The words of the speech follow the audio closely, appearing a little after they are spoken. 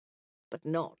but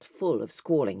not full of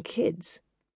squalling kids.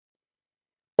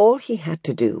 All he had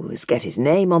to do was get his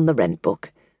name on the rent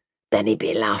book, then he'd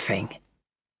be laughing.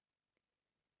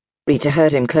 Rita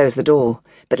heard him close the door,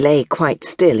 but lay quite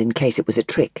still in case it was a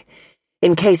trick,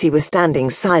 in case he was standing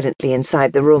silently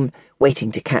inside the room,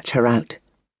 waiting to catch her out.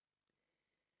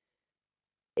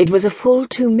 It was a full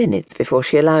 2 minutes before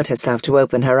she allowed herself to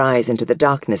open her eyes into the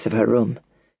darkness of her room.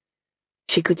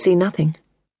 She could see nothing.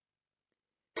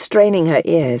 Straining her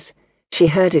ears, she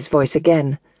heard his voice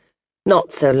again,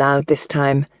 not so loud this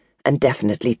time, and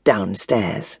definitely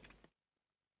downstairs.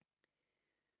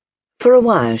 For a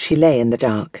while she lay in the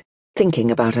dark, thinking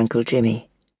about Uncle Jimmy.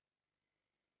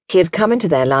 He had come into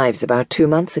their lives about 2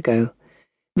 months ago,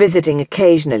 visiting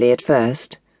occasionally at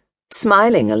first,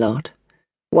 smiling a lot,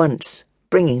 once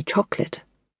bringing chocolate.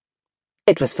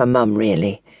 It was for Mum,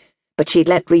 really, but she'd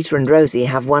let Rita and Rosie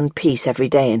have one piece every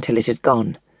day until it had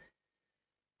gone.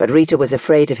 But Rita was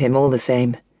afraid of him all the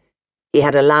same. He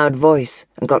had a loud voice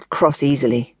and got cross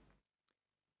easily.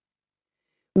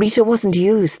 Rita wasn't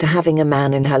used to having a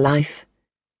man in her life.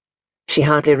 She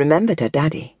hardly remembered her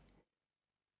daddy.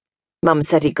 Mum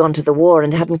said he'd gone to the war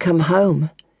and hadn't come home.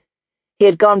 He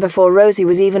had gone before Rosie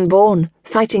was even born,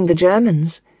 fighting the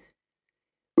Germans.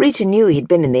 Rita knew he'd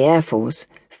been in the Air Force,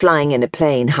 flying in a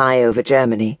plane high over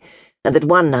Germany, and that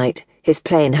one night his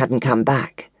plane hadn't come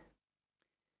back.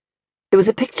 There was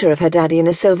a picture of her daddy in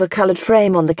a silver-coloured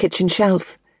frame on the kitchen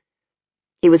shelf.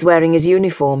 He was wearing his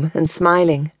uniform and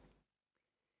smiling.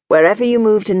 Wherever you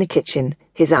moved in the kitchen,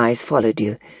 his eyes followed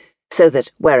you, so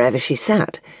that wherever she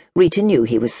sat, Rita knew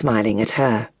he was smiling at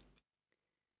her.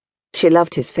 She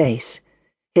loved his face,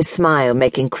 his smile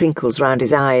making crinkles round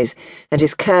his eyes, and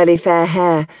his curly fair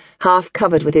hair half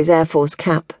covered with his Air Force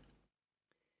cap.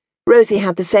 Rosie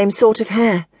had the same sort of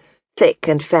hair, thick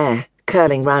and fair,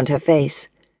 curling round her face.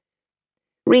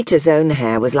 Rita's own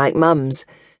hair was like Mum's,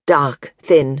 dark,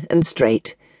 thin, and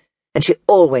straight, and she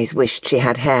always wished she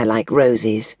had hair like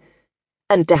Rosie's,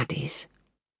 and Daddy's.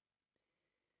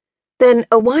 Then,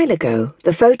 a while ago,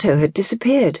 the photo had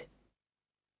disappeared.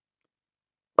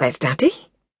 "Where's Daddy?"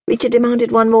 Rita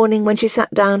demanded one morning when she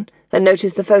sat down and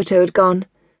noticed the photo had gone.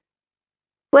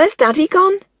 "Where's Daddy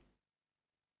gone?"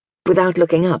 Without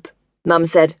looking up, Mum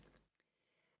said,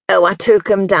 "Oh, I took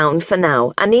 'em down for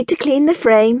now. I need to clean the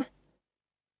frame."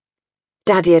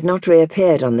 Daddy had not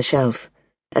reappeared on the shelf,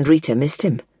 and Rita missed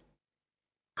him.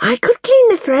 "I could clean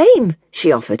the frame,"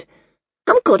 she offered.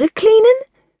 "I'm good at cleaning."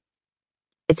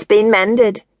 "It's been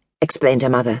mended," explained her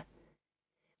mother.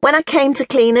 "When I came to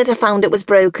clean it, I found it was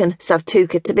broken, so I've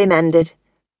took it to be mended."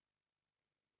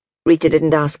 Rita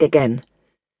didn't ask again,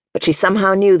 but she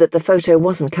somehow knew that the photo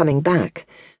wasn't coming back,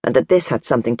 and that this had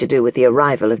something to do with the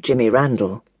arrival of Jimmy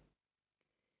Randall.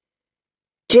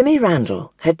 Jimmy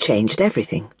Randall had changed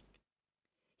everything.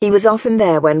 He was often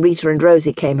there when Rita and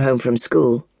Rosie came home from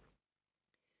school.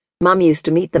 Mum used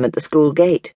to meet them at the school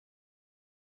gate.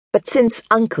 But since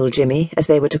Uncle Jimmy, as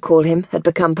they were to call him, had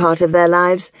become part of their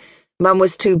lives, Mum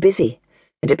was too busy,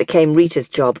 and it became Rita's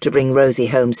job to bring Rosie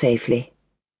home safely.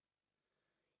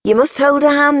 "You must hold her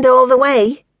hand all the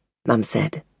way," Mum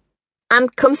said,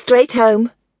 "and come straight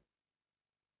home."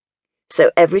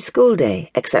 So every school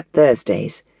day, except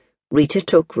Thursdays, Rita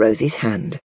took Rosie's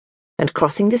hand, and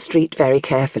crossing the street very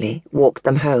carefully, walked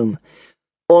them home.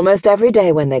 Almost every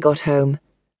day when they got home,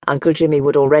 Uncle Jimmy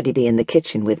would already be in the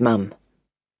kitchen with Mum.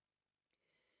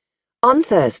 On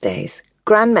Thursdays,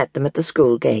 Gran met them at the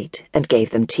school gate and gave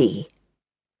them tea.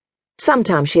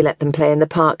 Sometimes she let them play in the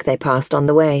park they passed on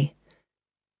the way.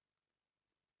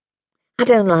 "I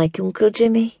don't like Uncle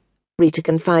Jimmy," Rita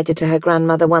confided to her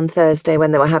grandmother one Thursday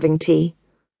when they were having tea.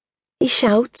 "He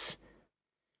shouts.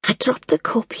 I dropped a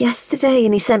cup yesterday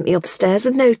and he sent me upstairs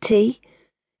with no tea.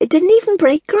 It didn't even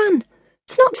break, Gran.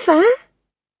 It's not fair."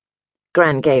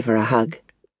 Gran gave her a hug.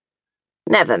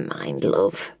 "Never mind,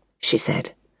 love," she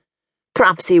said.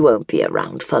 "Perhaps he won't be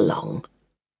around for long."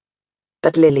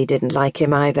 But Lily didn't like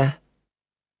him either.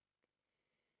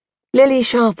 Lily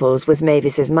Sharples was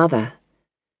Mavis's mother.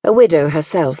 A widow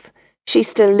herself, she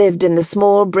still lived in the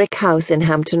small brick house in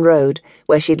Hampton Road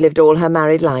where she'd lived all her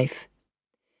married life.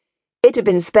 It had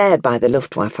been spared by the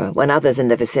Luftwaffe when others in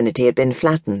the vicinity had been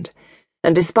flattened,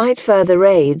 and despite further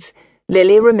raids,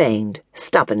 Lily remained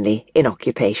stubbornly in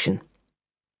occupation.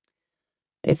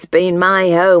 "It's been my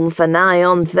home for nigh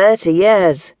on 30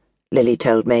 years, Lily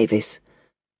told Mavis.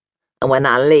 "And when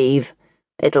I leave,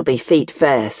 it'll be feet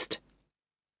first."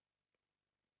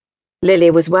 Lily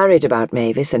was worried about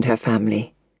Mavis and her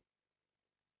family.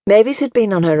 Mavis had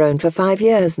been on her own for 5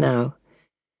 years now,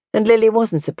 and Lily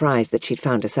wasn't surprised that she'd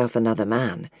found herself another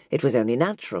man. It was only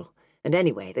natural, and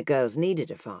anyway, the girls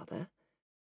needed a father.